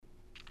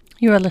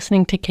You are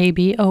listening to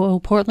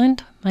KBOO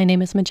Portland. My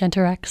name is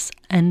Magenta Rex,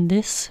 and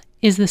this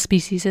is the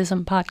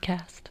Speciesism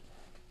Podcast.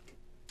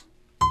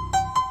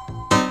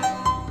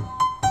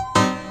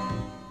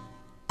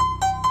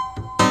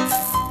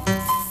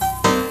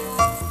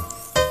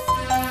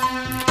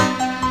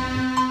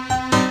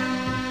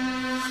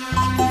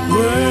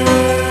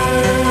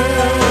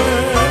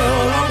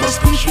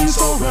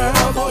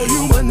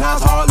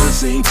 Humanized, hardly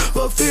seen,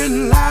 but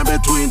thin line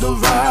between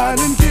divine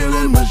and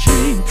killing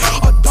machine.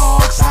 A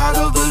dark side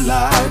of the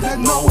light that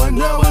no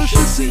one ever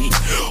should see.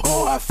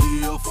 Oh, I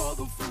feel for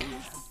the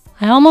foolish.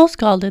 I almost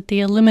called it the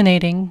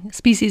Eliminating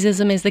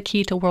Speciesism is the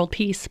Key to World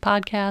Peace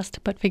podcast,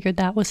 but figured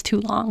that was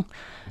too long.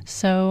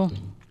 So,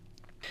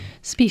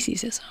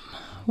 speciesism.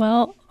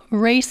 Well,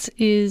 race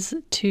is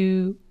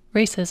to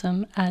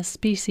racism as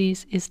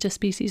species is to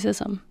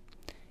speciesism.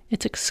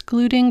 It's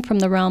excluding from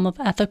the realm of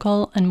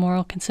ethical and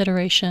moral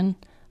consideration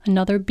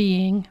another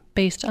being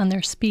based on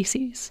their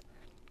species.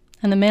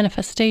 And the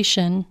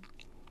manifestation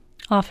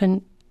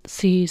often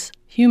sees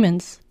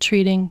humans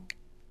treating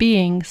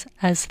beings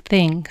as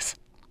things,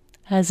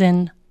 as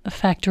in a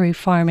factory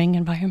farming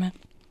environment.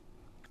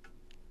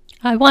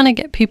 I want to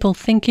get people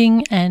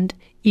thinking and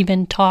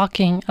even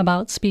talking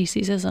about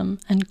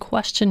speciesism and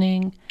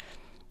questioning,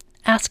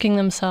 asking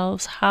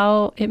themselves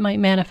how it might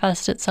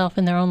manifest itself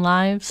in their own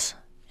lives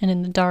and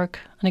in the dark,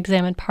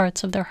 unexamined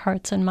parts of their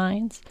hearts and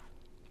minds.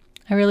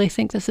 I really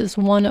think this is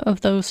one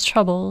of those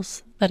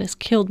troubles that is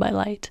killed by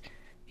light.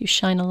 You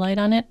shine a light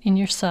on it in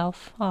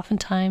yourself,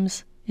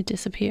 oftentimes it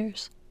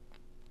disappears.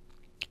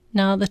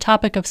 Now, the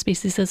topic of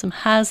speciesism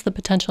has the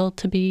potential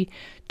to be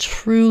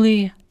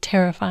truly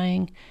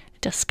terrifying,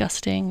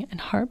 disgusting,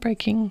 and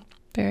heartbreaking,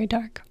 very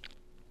dark.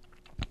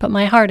 But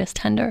my heart is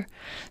tender,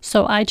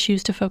 so I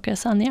choose to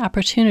focus on the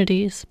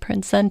opportunities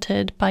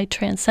presented by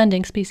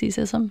transcending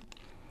speciesism,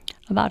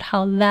 about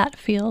how that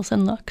feels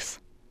and looks,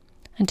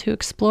 and to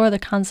explore the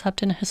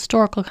concept in a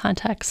historical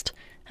context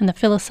and the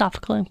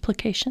philosophical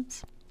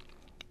implications.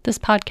 This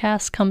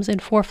podcast comes in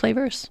 4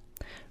 flavors: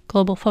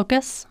 global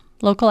focus,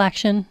 local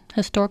action,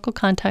 historical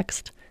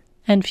context,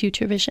 and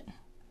future vision.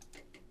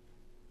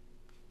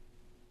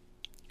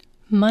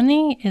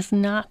 Money is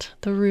not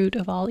the root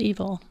of all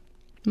evil.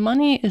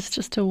 Money is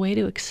just a way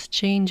to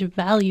exchange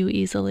value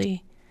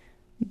easily.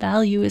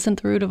 Value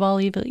isn't the root of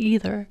all evil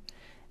either.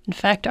 In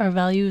fact, our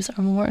values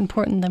are more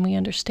important than we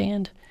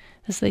understand,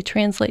 as they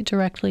translate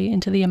directly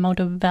into the amount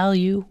of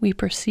value we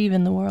perceive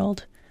in the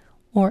world,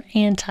 or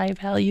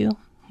anti-value,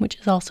 which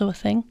is also a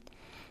thing.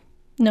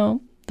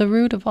 No, the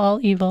root of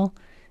all evil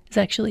is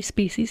actually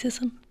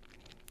speciesism.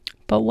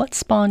 But what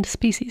spawned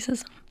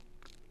speciesism?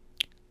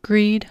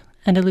 Greed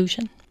and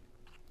illusion.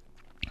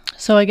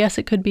 So I guess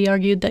it could be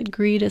argued that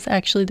greed is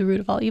actually the root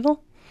of all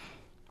evil.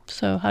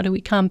 So how do we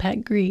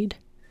combat greed?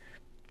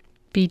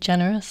 Be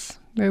generous,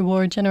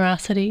 reward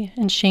generosity,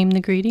 and shame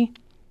the greedy?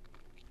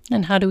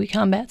 And how do we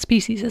combat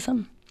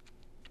speciesism?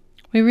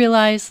 We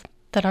realize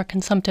that our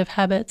consumptive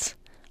habits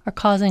are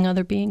causing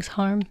other beings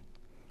harm.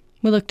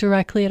 We look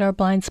directly at our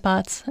blind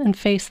spots and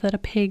face that a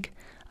pig,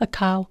 a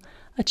cow,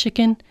 a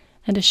chicken,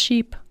 and a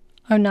sheep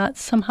are not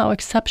somehow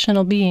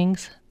exceptional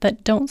beings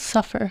that don't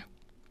suffer.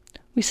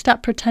 We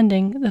stop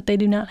pretending that they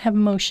do not have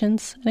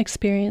emotions and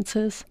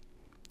experiences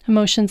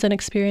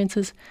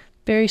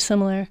very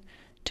similar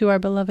to our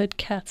beloved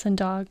cats and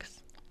dogs.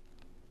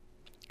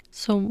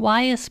 So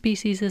why is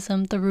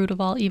speciesism the root of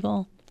all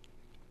evil?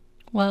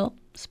 Well,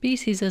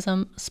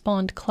 speciesism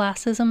spawned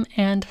classism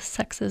and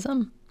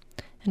sexism,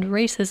 and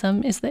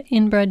racism is the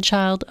inbred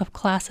child of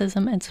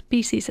classism and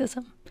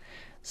speciesism.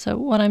 So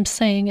what I'm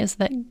saying is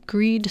that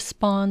greed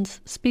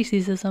spawns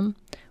speciesism,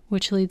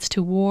 which leads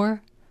to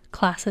war,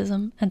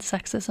 classism, and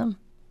sexism.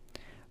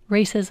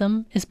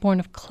 Racism is born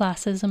of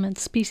classism and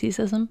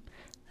speciesism,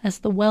 as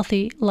the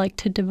wealthy like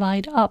to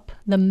divide up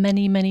the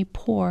many, many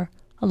poor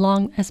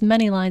along as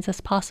many lines as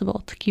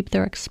possible to keep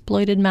their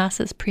exploited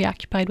masses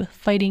preoccupied with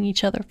fighting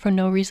each other for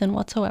no reason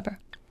whatsoever.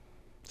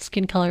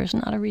 Skin color is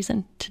not a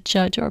reason to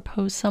judge or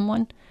oppose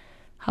someone.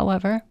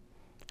 However,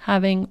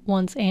 having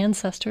one's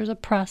ancestors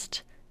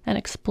oppressed and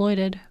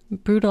exploited,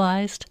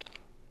 brutalized,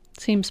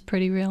 seems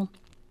pretty real.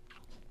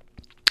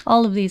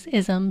 All of these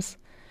isms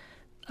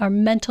are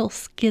mental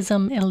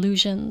schism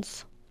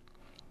illusions,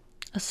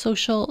 a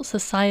social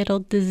societal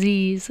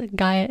disease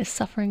Gaia is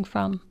suffering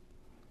from.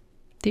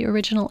 The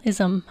original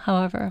ism,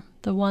 however,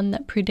 the one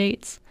that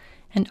predates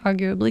and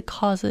arguably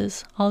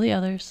causes all the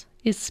others,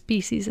 is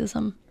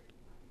speciesism.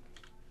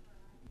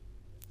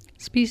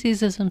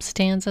 Speciesism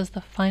stands as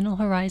the final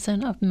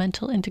horizon of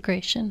mental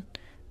integration,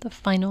 the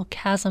final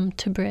chasm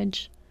to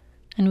bridge.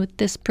 And with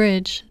this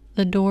bridge,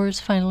 the doors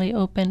finally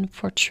open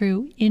for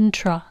true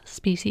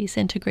intra-species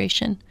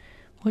integration,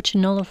 which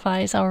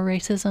nullifies our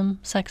racism,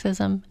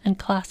 sexism, and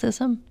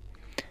classism.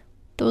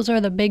 Those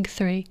are the big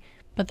 3,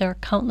 but there are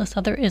countless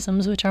other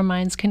isms which our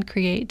minds can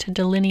create to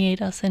delineate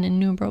us in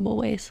innumerable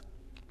ways,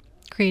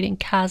 creating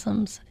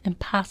chasms,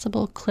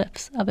 impassable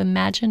cliffs of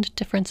imagined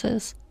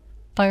differences,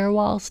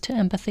 firewalls to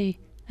empathy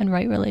and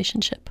right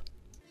relationship.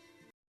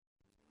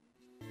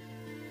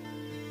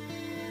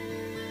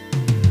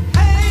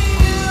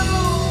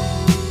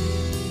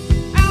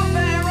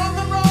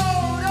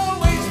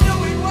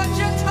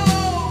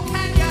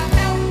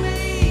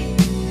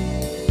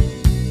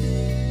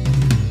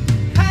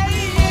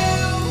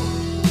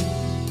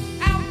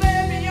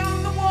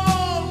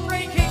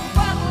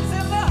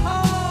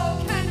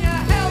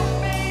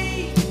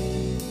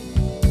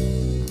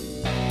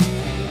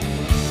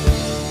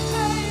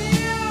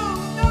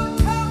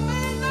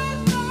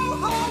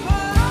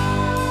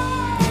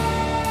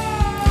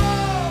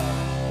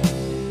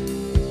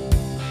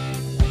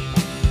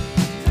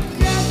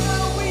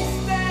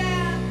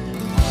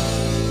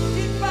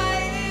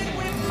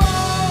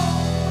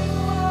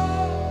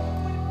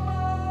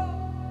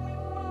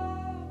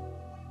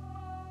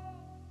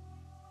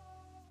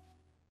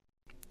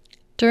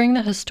 During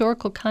the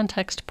historical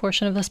context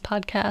portion of this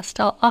podcast,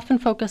 I'll often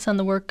focus on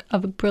the work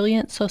of a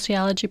brilliant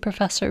sociology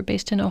professor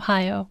based in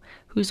Ohio,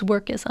 whose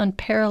work is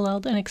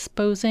unparalleled in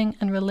exposing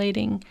and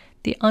relating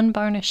the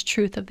unvarnished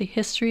truth of the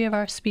history of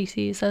our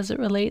species as it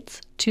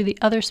relates to the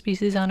other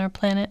species on our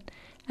planet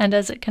and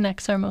as it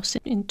connects our most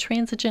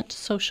intransigent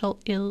social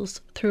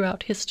ills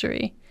throughout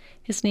history.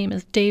 His name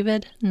is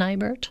David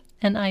Nibert,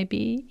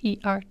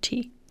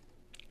 N-I-B-E-R-T.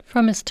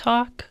 From his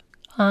talk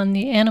on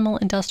the animal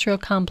industrial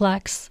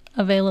complex,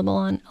 available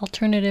on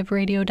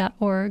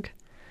alternativeradio.org,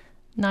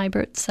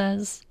 Nibert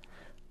says,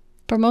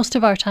 "For most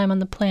of our time on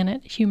the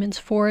planet, humans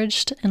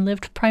foraged and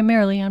lived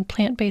primarily on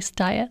plant-based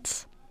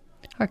diets.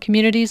 Our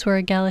communities were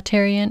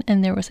egalitarian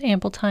and there was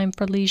ample time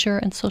for leisure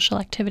and social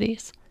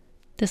activities.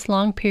 This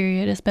long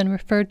period has been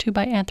referred to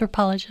by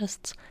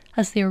anthropologists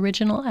as the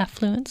original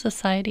affluent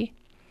society.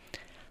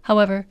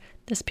 However,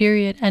 this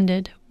period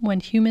ended when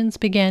humans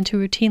began to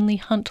routinely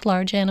hunt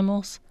large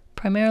animals,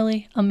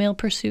 primarily a male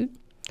pursuit.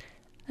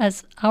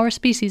 As our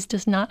species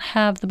does not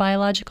have the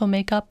biological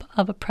makeup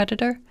of a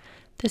predator,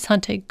 this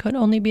hunting could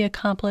only be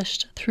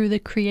accomplished through the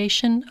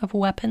creation of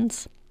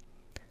weapons.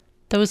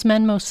 Those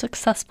men most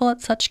successful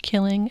at such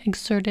killing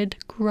exerted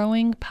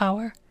growing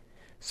power.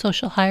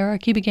 Social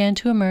hierarchy began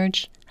to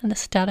emerge, and the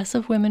status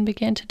of women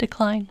began to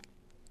decline.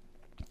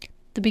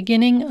 The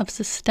beginning of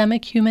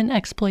systemic human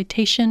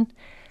exploitation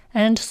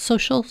and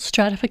social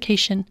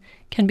stratification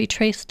can be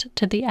traced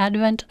to the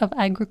advent of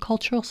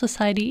agricultural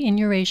society in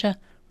Eurasia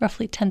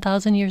roughly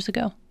 10,000 years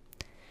ago.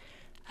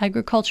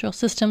 Agricultural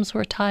systems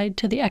were tied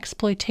to the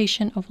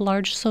exploitation of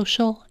large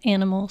social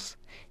animals,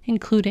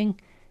 including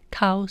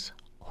cows,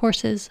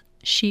 horses,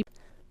 sheep,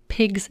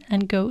 pigs,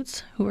 and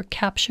goats, who were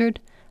captured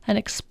and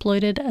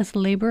exploited as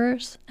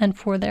laborers and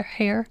for their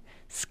hair,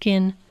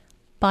 skin,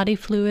 body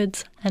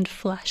fluids, and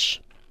flesh."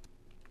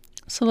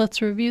 So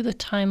let's review the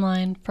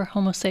timeline for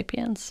Homo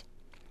sapiens.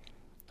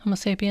 Homo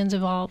sapiens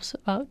evolves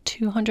about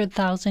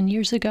 200,000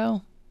 years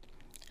ago,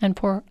 and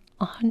for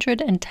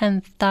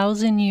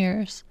 110,000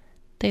 years,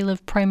 they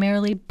lived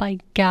primarily by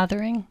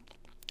gathering,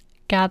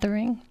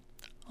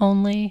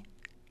 only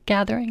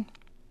gathering.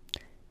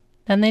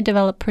 Then they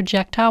developed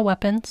projectile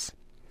weapons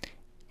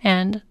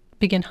and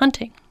begin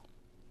hunting.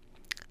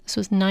 This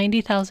was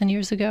 90,000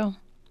 years ago.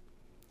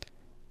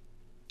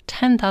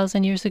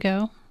 10,000 years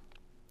ago,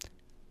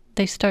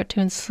 they start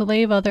to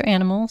enslave other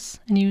animals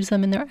and use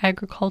them in their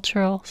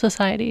agricultural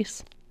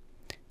societies.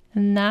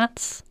 And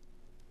that's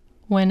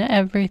when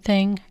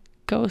everything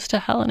goes to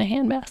hell in a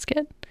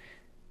handbasket.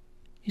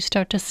 You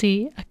start to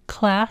see a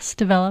class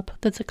develop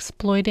that's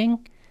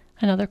exploiting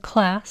another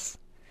class,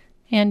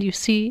 and you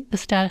see the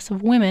status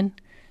of women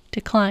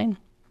decline.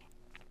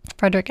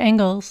 Frederick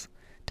Engels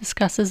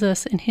discusses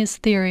this in his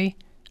theory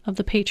of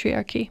the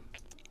patriarchy.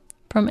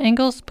 From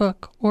Engels'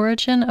 book,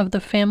 Origin of the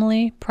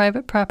Family,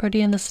 Private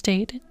Property, and the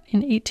State,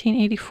 in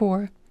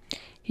 1884,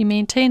 he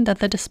maintained that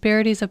the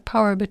disparities of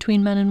power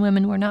between men and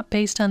women were not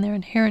based on their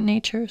inherent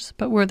natures,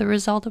 but were the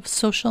result of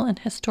social and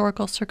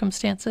historical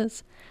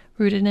circumstances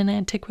rooted in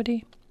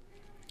antiquity.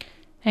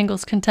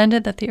 Engels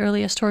contended that the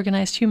earliest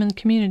organized human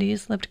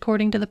communities lived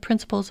according to the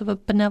principles of a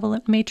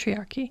benevolent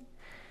matriarchy.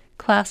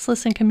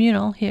 Classless and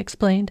communal, he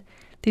explained,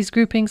 these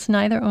groupings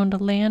neither owned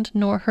land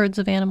nor herds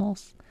of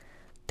animals.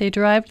 They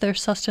derived their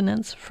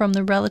sustenance from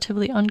the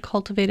relatively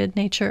uncultivated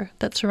nature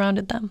that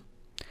surrounded them.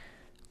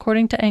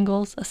 According to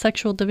Engels, a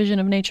sexual division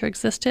of nature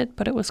existed,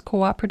 but it was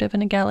cooperative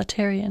and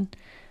egalitarian.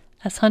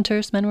 As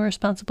hunters, men were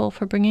responsible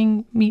for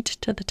bringing meat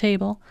to the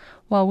table,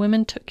 while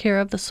women took care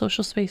of the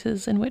social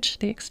spaces in which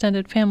the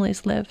extended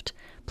families lived,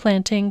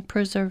 planting,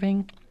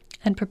 preserving,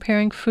 and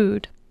preparing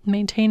food,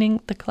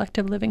 maintaining the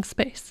collective living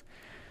space.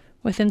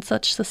 Within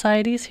such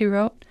societies, he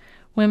wrote,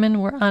 women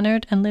were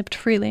honored and lived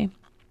freely.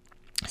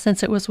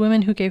 Since it was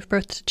women who gave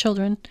birth to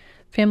children,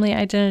 family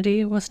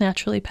identity was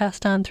naturally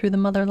passed on through the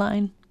mother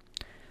line.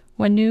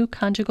 When new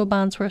conjugal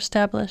bonds were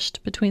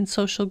established between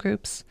social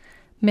groups,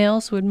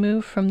 males would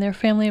move from their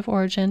family of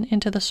origin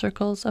into the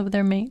circles of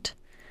their mate.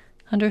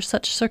 Under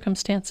such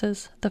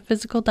circumstances, the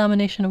physical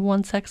domination of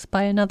one sex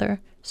by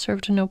another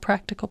served no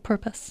practical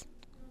purpose.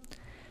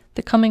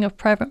 The coming of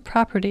private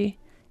property,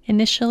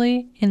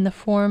 initially in the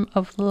form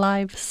of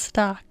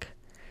livestock,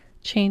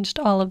 changed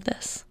all of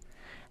this.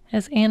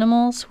 As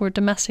animals were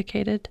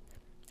domesticated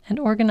and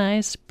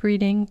organized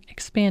breeding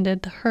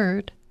expanded the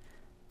herd,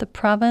 the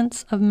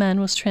province of men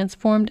was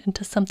transformed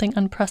into something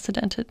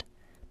unprecedented,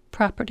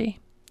 property.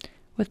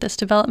 With this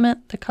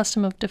development, the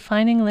custom of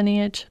defining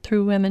lineage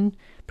through women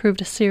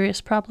proved a serious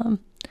problem.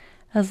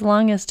 As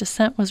long as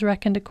descent was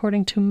reckoned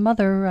according to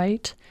mother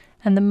right,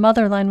 and the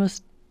mother line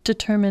was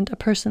determined a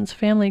person's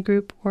family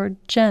group or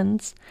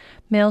gens,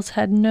 males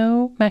had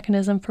no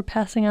mechanism for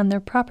passing on their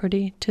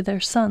property to their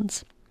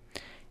sons.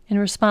 In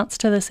response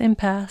to this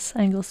impasse,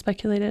 Engels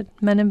speculated,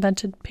 men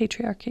invented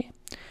patriarchy,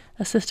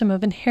 a system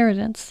of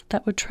inheritance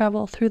that would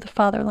travel through the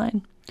father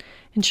line,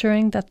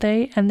 ensuring that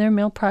they and their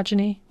male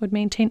progeny would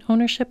maintain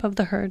ownership of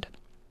the herd.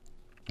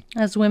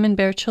 As women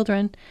bear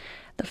children,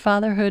 the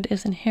fatherhood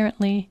is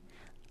inherently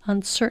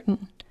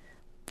uncertain.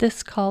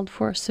 This called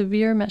for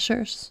severe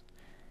measures.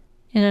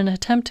 In an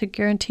attempt to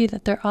guarantee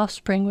that their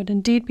offspring would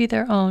indeed be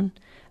their own,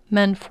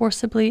 men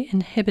forcibly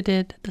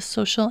inhibited the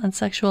social and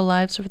sexual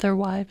lives of their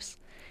wives.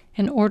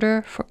 In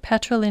order for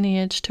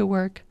patrilineage to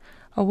work,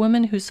 a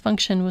woman whose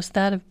function was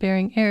that of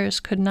bearing heirs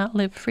could not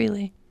live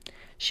freely.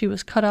 She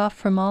was cut off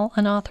from all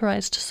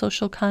unauthorized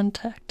social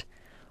contact.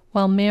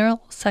 While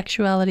male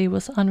sexuality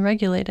was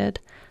unregulated,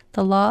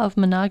 the law of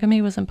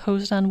monogamy was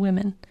imposed on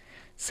women,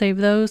 save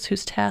those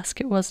whose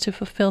task it was to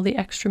fulfill the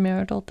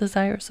extramarital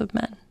desires of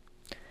men.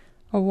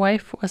 A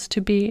wife was to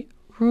be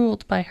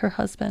ruled by her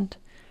husband.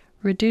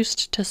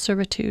 Reduced to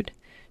servitude,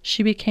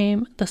 she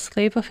became the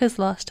slave of his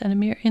lust and a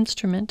mere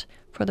instrument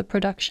for the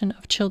production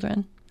of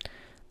children.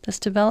 This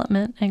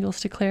development,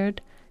 Engels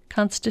declared,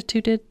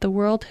 constituted the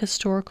world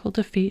historical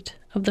defeat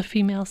of the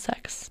female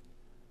sex.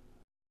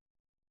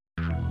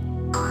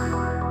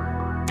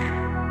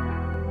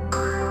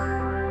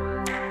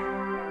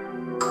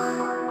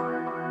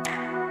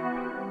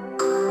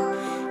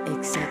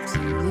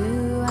 Accepting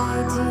new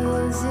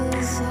ideas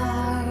is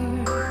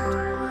hard,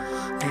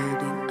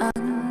 holding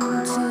on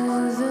to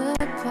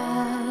the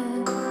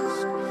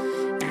past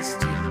is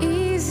too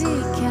easy,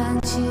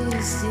 can't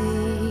you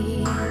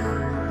see?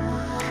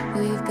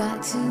 We've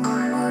got to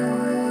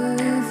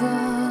move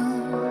on.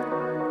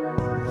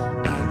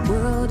 Our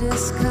world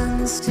is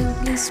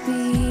constantly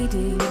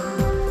speeding,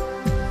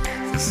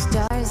 the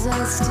stars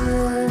are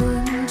still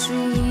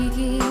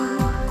intriguing,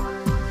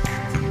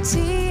 the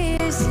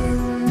tears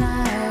in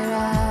our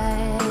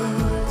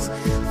eyes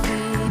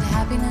feed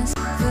happiness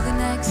for the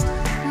next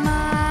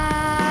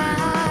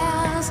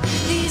miles.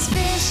 These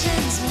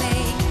visions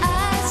make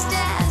us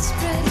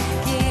desperate,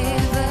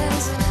 give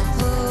us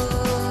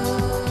hope.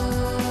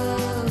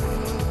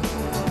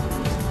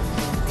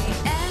 The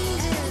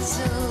end is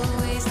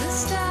always the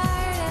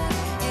start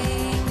of a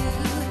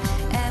new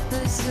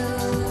episode.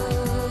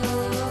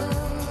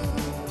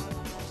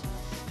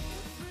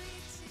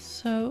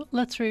 So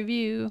let's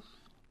review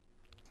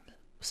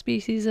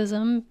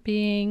speciesism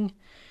being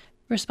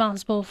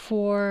responsible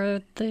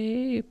for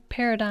the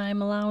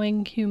paradigm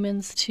allowing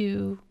humans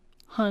to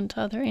hunt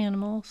other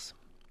animals.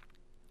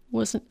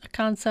 Wasn't a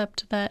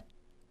concept that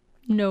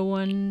no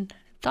one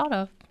thought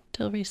of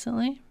till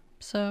recently.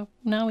 So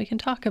now we can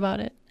talk about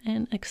it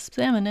and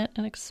examine it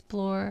and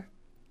explore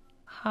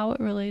how it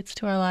relates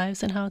to our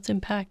lives and how it's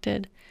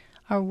impacted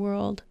our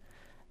world.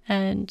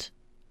 And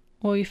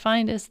what we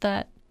find is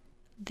that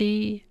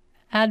the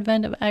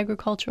advent of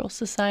agricultural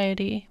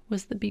society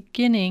was the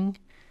beginning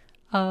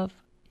of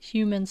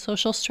human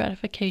social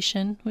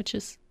stratification, which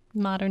is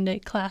modern-day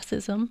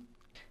classism.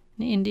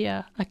 In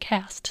India, a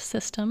caste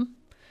system.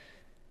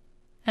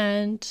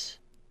 And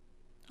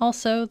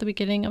also the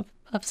beginning of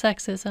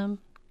sexism,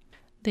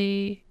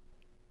 the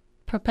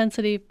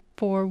propensity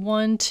for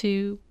one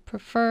to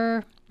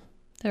prefer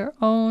their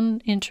own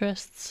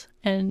interests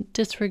and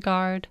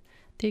disregard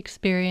the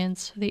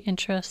experience, the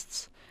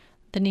interests,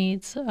 the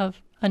needs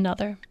of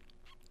another,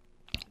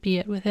 be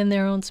it within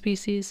their own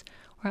species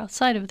or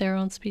outside of their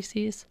own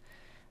species.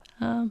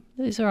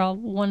 These are all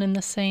one and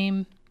the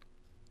same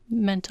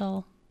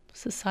mental,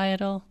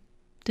 societal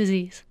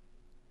disease.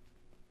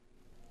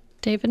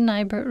 David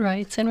Nybert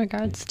writes in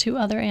regards to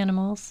other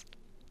animals,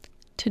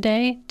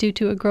 "Today, due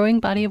to a growing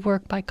body of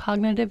work by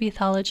cognitive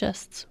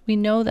ethologists, we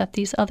know that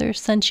these other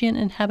sentient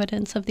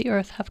inhabitants of the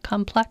earth have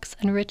complex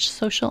and rich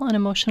social and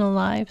emotional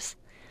lives.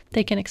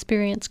 They can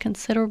experience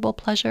considerable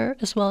pleasure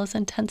as well as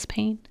intense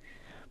pain.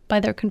 By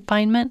their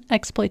confinement,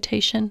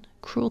 exploitation,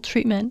 cruel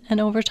treatment,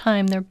 and over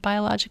time their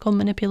biological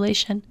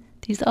manipulation,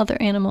 these other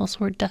animals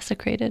were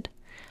desecrated.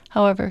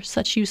 However,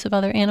 such use of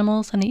other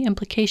animals and the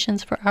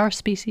implications for our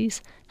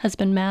species has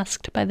been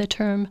masked by the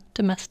term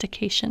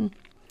domestication."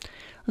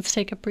 Let's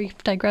take a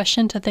brief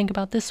digression to think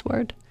about this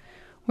word.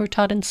 We're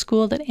taught in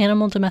school that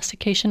animal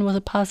domestication was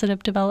a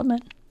positive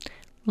development.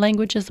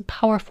 Language is a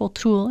powerful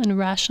tool in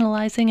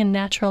rationalizing and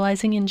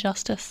naturalizing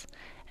injustice,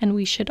 and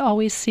we should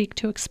always seek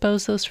to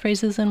expose those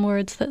phrases and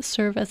words that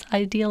serve as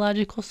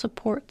ideological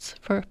supports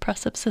for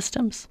oppressive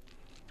systems.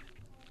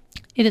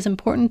 It is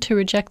important to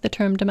reject the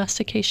term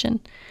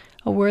domestication,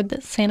 a word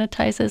that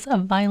sanitizes a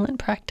violent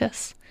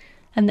practice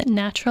and that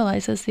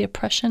naturalizes the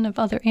oppression of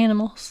other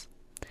animals.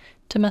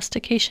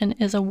 Domestication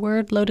is a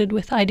word loaded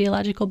with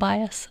ideological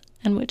bias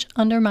and which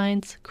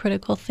undermines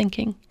critical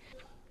thinking.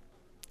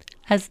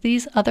 As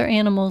these other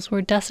animals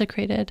were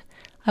desecrated,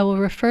 I will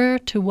refer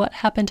to what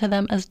happened to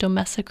them as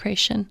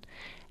domesticration,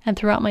 and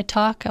throughout my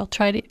talk I'll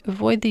try to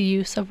avoid the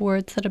use of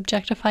words that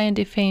objectify and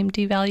defame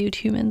devalued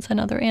humans and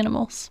other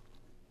animals.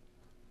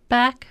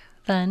 Back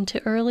then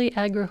to early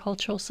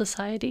agricultural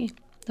society,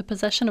 the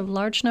possession of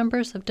large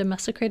numbers of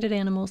domesticated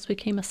animals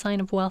became a sign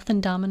of wealth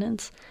and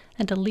dominance,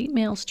 and elite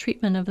males'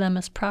 treatment of them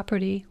as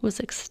property was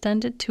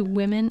extended to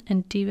women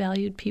and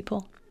devalued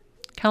people.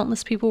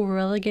 Countless people were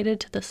relegated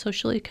to the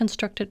socially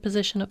constructed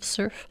position of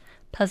serf,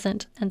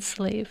 peasant, and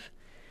slave.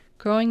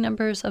 Growing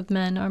numbers of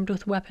men armed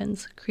with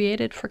weapons,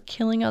 created for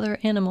killing other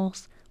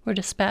animals, were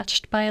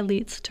dispatched by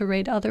elites to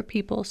raid other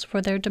peoples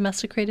for their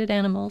domesticated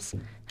animals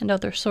and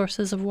other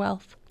sources of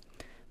wealth.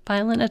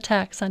 violent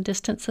attacks on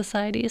distant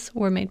societies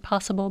were made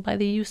possible by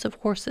the use of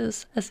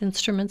horses as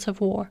instruments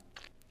of war.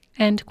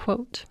 End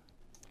quote.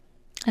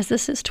 As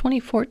this is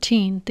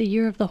 2014, the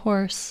year of the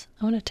horse,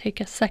 I want to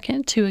take a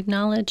second to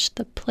acknowledge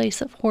the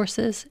place of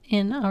horses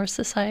in our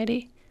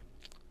society.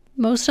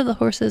 Most of the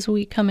horses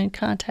we come in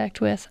contact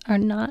with are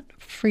not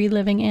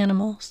free-living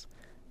animals.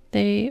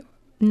 They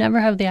never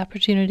have the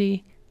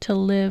opportunity to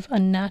live a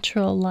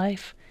natural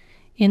life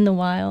in the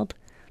wild.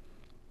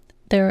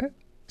 They're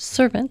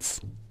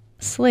servants,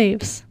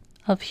 slaves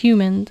of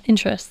human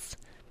interests,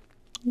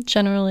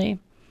 generally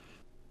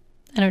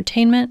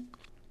entertainment,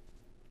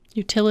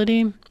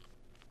 utility,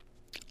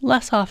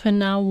 less often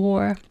now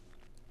war,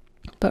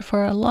 but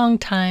for a long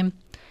time,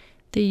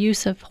 the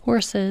use of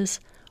horses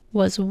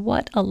was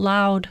what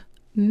allowed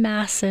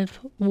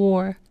massive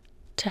war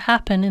to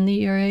happen in the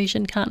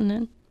Eurasian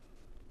continent.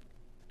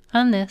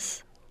 On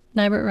this,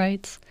 Neibert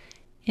writes,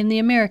 in the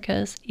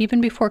Americas,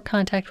 even before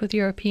contact with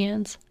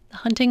Europeans, the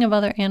hunting of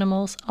other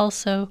animals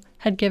also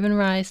had given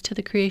rise to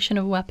the creation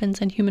of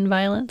weapons and human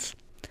violence.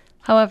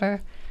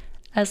 However,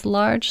 as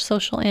large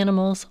social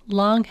animals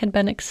long had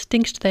been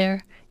extinct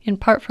there, in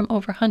part from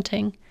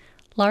overhunting,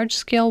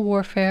 large-scale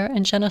warfare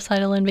and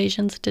genocidal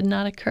invasions did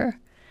not occur.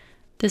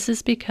 This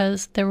is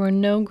because there were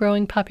no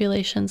growing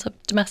populations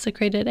of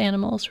domesticated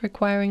animals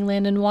requiring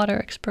land and water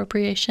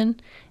expropriation,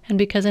 and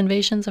because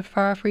invasions of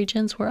far-off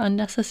regions were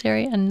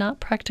unnecessary and not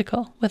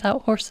practical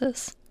without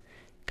horses.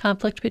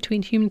 Conflict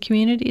between human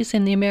communities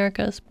in the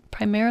Americas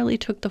primarily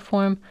took the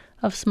form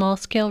of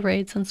small-scale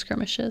raids and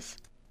skirmishes.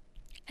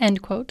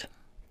 End quote.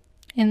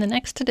 In the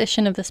next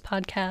edition of this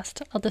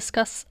podcast, I'll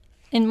discuss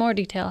in more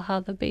detail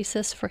how the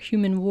basis for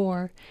human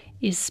war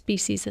is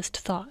speciesist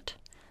thought.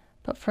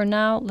 But for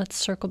now, let's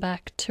circle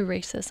back to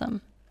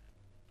racism.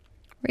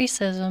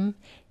 Racism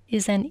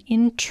is an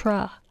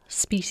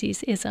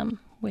intra-speciesism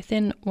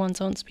within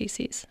one's own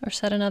species. Or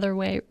said another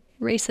way,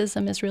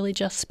 racism is really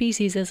just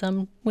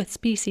speciesism with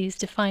species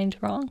defined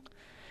wrong.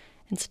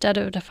 Instead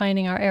of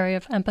defining our area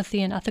of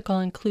empathy and ethical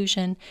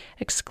inclusion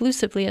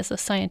exclusively as a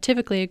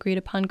scientifically agreed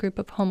upon group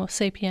of Homo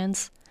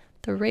sapiens,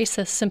 the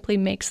racist simply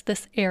makes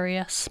this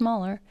area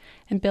smaller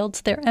and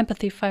builds their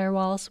empathy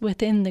firewalls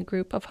within the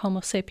group of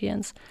Homo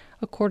sapiens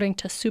according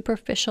to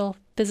superficial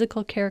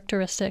physical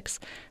characteristics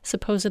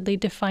supposedly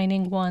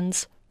defining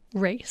one's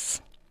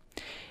race.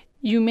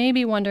 You may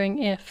be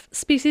wondering, if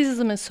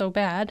speciesism is so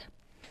bad,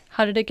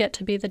 how did it get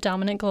to be the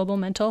dominant global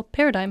mental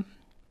paradigm?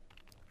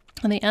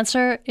 And the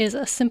answer is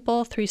a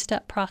simple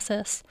 3-step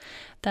process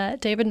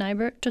that David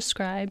Neibert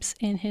describes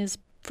in his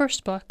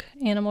first book,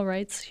 Animal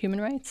Rights,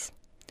 Human Rights.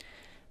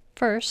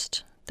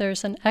 First,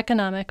 there's an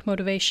economic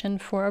motivation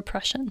for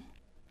oppression.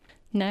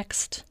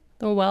 Next,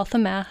 the wealth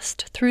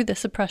amassed through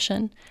this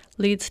oppression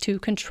leads to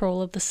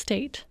control of the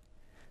state.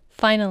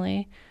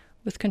 Finally,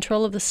 with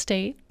control of the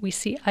state, we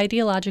see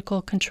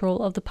ideological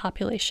control of the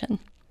population.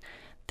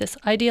 This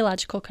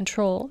ideological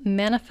control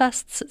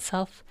manifests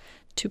itself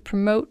to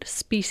promote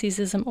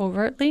speciesism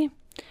overtly,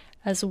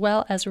 as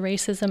well as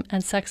racism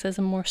and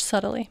sexism more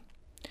subtly.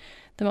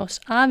 The most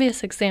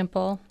obvious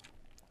example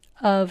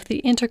of the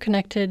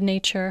interconnected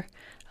nature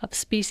of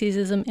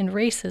speciesism and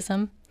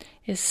racism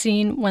is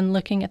seen when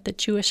looking at the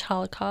Jewish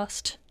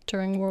Holocaust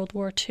during World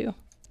War II.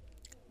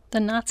 The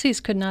Nazis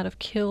could not have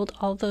killed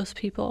all those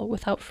people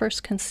without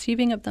first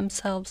conceiving of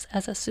themselves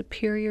as a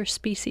superior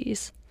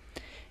species,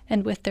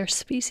 and with their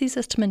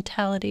speciesist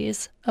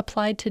mentalities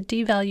applied to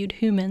devalued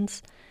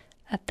humans,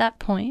 at that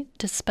point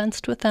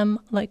dispensed with them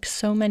like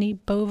so many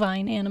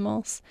bovine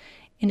animals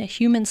in a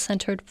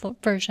human-centered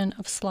version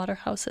of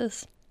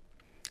slaughterhouses.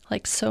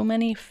 Like so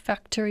many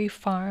factory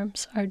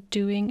farms are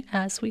doing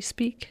as we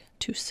speak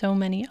to so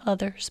many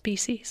other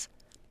species.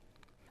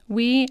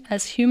 We,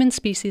 as human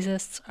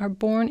speciesists, are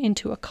born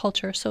into a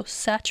culture so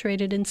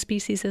saturated in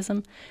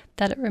speciesism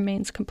that it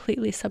remains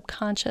completely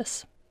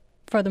subconscious,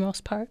 for the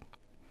most part.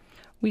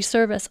 We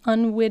serve as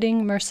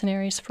unwitting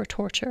mercenaries for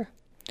torture.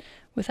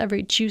 With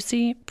every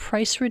juicy,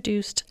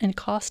 price-reduced, and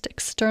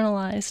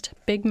cost-externalized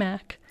Big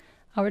Mac,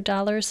 our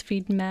dollars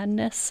feed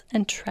madness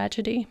and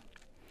tragedy,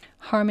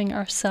 harming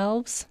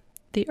ourselves,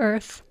 the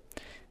earth,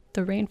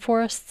 the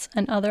rainforests,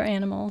 and other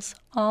animals,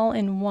 all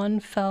in one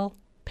fell,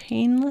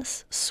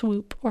 painless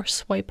swoop or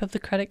swipe of the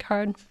credit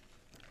card.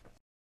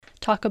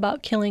 Talk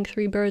about killing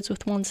 3 birds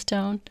with 1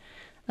 stone,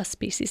 a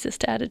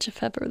speciesist adage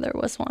if ever there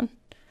was one.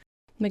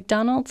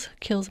 McDonald's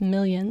kills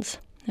millions,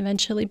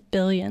 eventually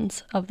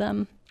billions of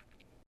them.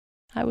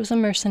 I was a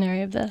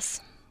mercenary of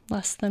this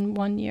less than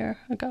 1 year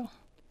ago.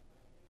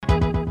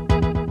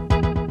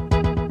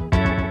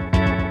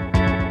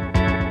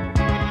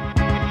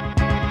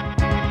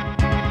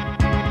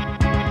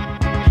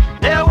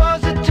 There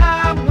was a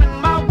time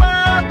when my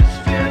world was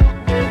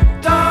filled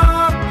with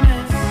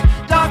darkness,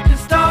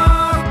 darkness,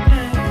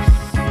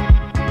 darkness.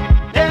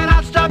 Then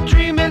I stopped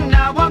dreaming,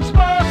 now I'm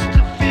supposed to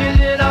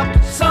fill it up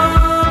with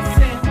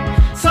something,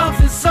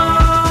 something,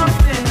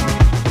 something.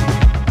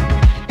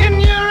 In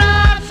your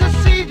eyes I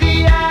see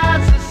the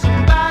eyes of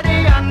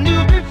somebody I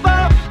knew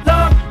before.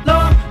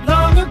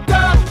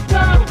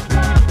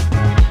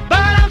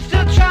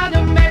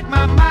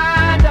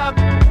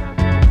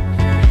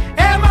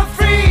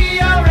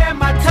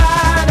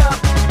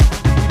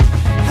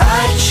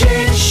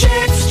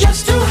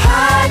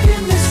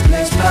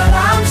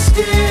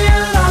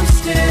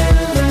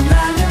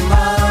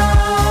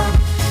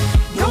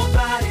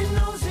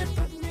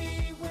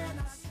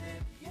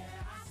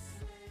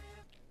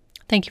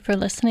 Thank you for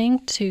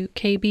listening to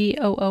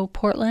KBOO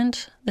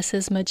Portland. This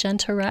is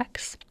Magenta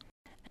Rex.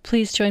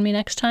 Please join me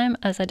next time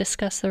as I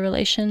discuss the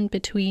relation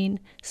between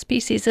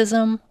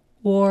speciesism,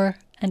 war,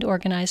 and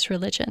organized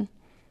religion.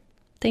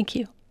 Thank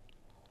you.